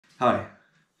Hi,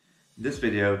 in this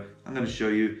video I'm going to show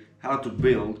you how to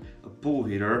build a pool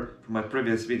heater from my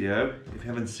previous video. If you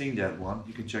haven't seen that one,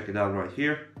 you can check it out right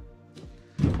here.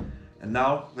 And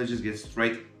now let's just get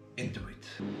straight into it.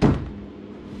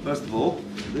 First of all,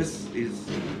 this is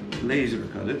laser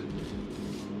cutted,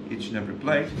 each and every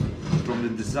plate from the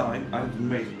design I've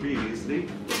made previously.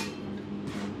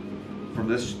 From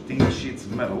this thin sheets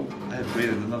of metal I have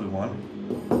created another one,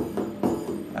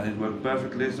 and it worked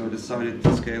perfectly, so I decided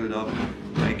to scale it up,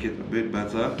 make it a bit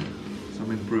better,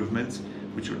 some improvements,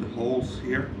 which are the holes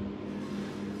here.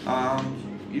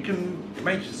 You can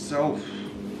make yourself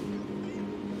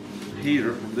a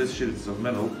heater from this sheets of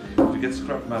metal. If you get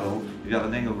scrap metal, you got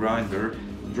an angle grinder,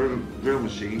 a drill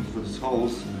machine for these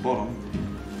holes in the bottom,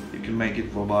 you can make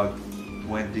it for about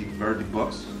 20-30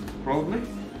 bucks probably.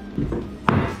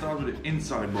 Let's start with the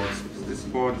inside box, because this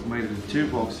board is made in two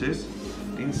boxes,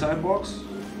 the inside box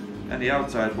and the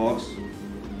outside box,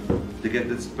 to get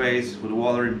the space for the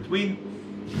water in between.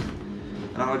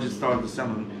 And I'll just start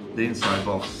assembling the inside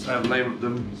box. I've labeled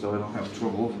them so I don't have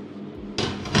trouble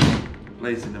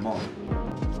placing them on.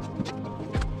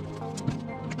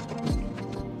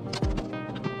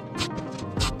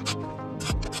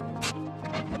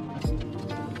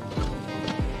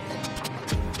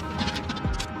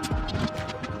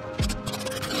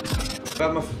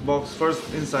 Got my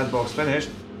first inside box finished.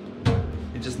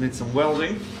 It just needs some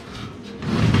welding.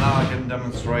 Now I can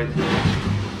demonstrate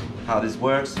how this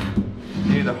works.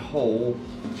 You need a hole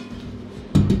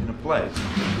in a plate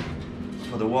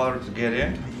for the water to get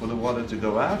in, for the water to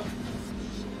go out.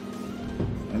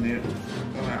 And you're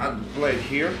gonna add the plate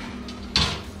here.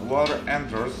 The water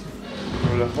enters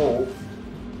through the hole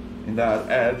in that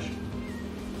edge,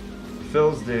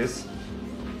 fills this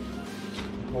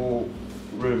whole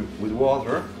room with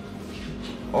water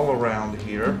all around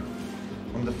here.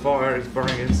 When the fire is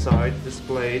burning inside, this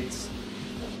plate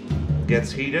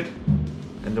gets heated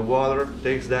and the water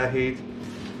takes that heat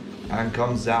and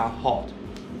comes out hot.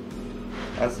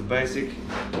 That's the basic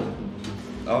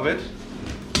of it.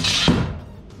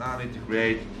 Now I need to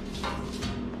create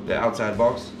the outside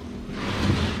box.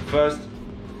 First,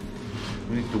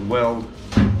 we need to weld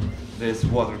this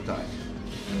watertight.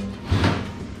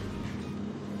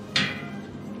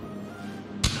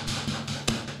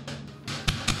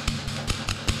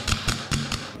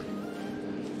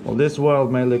 Well, this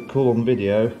weld may look cool on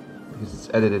video because it's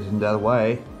edited in that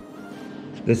way.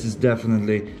 This is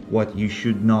definitely what you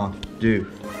should not do.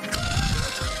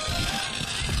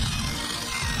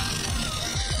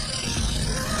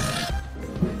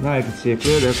 Now you can see a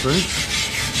clear difference.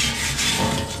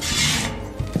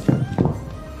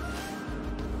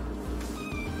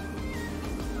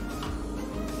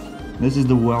 This is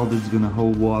the weld that's gonna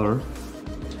hold water,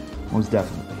 most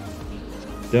definitely.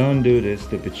 Don't do this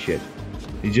stupid shit.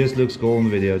 It just looks cool on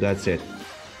video, that's it.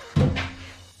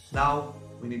 Now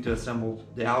we need to assemble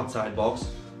the outside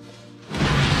box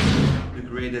to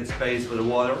create that space for the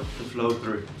water to flow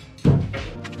through.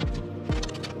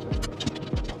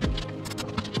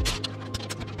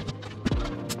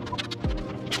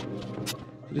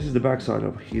 This is the back side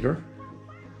of a heater.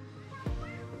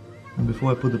 And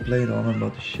before I put the plate on, I'm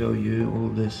about to show you all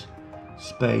this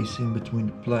space in between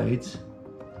the plates.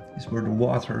 This is where the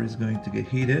water is going to get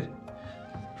heated.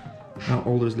 Now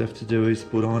all there's left to do is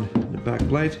put on the back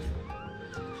plate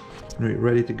and we're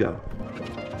ready to go.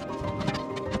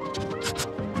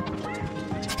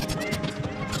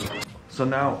 So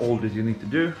now all that you need to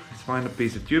do is find a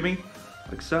piece of tubing,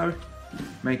 like so.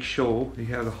 Make sure you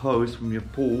have a hose from your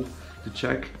pool to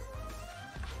check,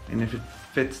 and if it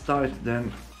fits tight,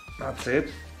 then that's it.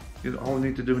 All you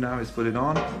need to do now is put it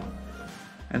on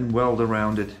and weld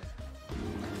around it.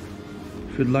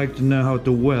 If you'd like to know how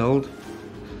to weld,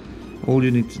 all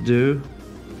you need to do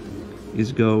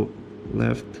is go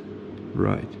left,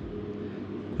 right,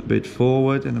 a bit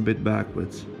forward and a bit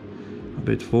backwards, a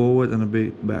bit forward and a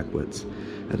bit backwards,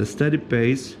 at a steady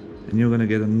pace, and you're gonna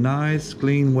get a nice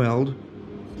clean weld.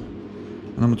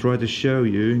 And I'm gonna try to show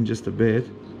you in just a bit,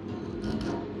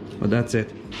 but that's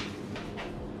it.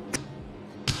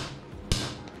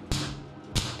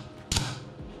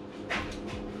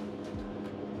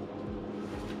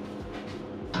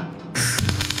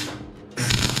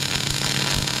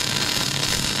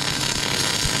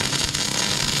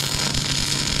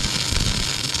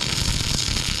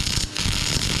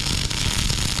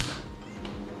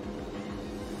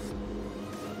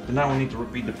 And now we need to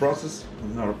repeat the process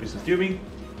with another piece of tubing.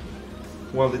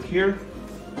 Weld it here.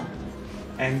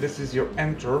 And this is your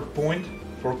enter point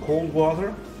for cold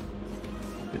water.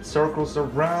 It circles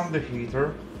around the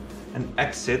heater and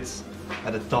exits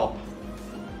at the top.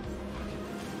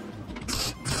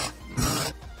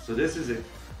 So this is it.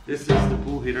 This is the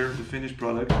pool heater, the finished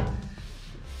product.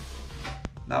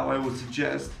 Now I would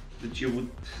suggest that you would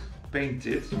paint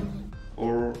it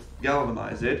or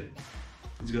galvanize it.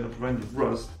 It's going to prevent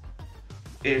rust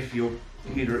if your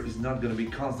heater is not going to be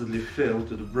constantly filled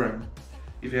to the brim.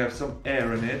 If you have some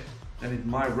air in it, then it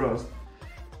might rust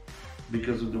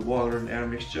because of the water and air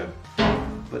mixture.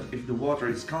 But if the water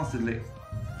is constantly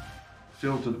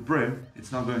filled to the brim,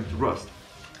 it's not going to rust.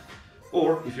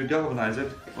 Or if you galvanize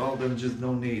it, well, then just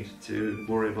no need to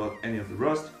worry about any of the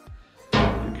rust.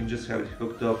 You can just have it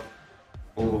hooked up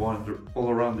all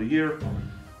around the year.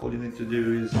 All you need to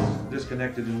do is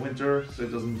disconnect it in winter so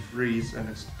it doesn't freeze and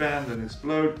expand and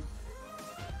explode.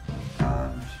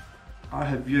 And I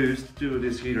have used 2 of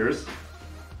these heaters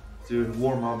to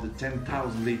warm up the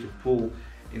 10,000 liter pool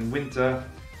in winter,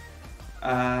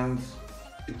 and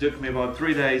it took me about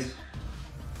 3 days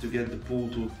to get the pool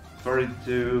to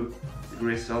 32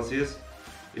 degrees Celsius.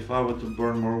 If I were to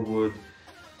burn more wood,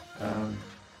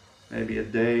 maybe a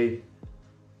day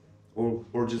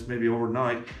or just maybe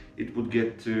overnight, it would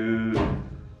get to,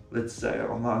 let's say, I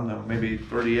don't know, maybe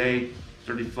 38,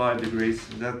 35 degrees.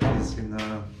 That is in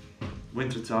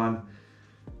winter time.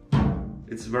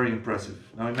 It's very impressive.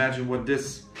 Now imagine what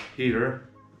this heater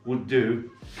would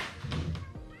do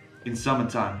in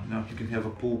summertime. You know, you can have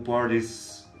a pool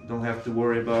parties, don't have to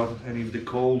worry about any of the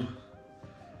cold.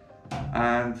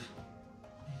 And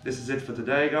this is it for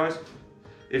today, guys.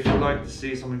 If you'd like to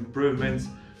see some improvements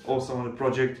also on the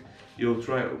project you've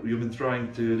been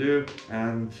trying to do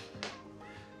and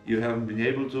you haven't been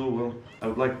able to, well, I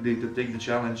would like to take the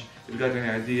challenge. If you've got any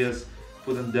ideas,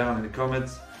 put them down in the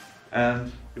comments,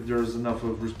 and if there's enough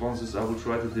of responses, I will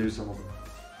try to do some of them.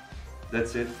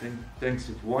 That's it. Thanks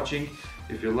for watching.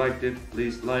 If you liked it,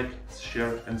 please like,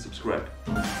 share and subscribe.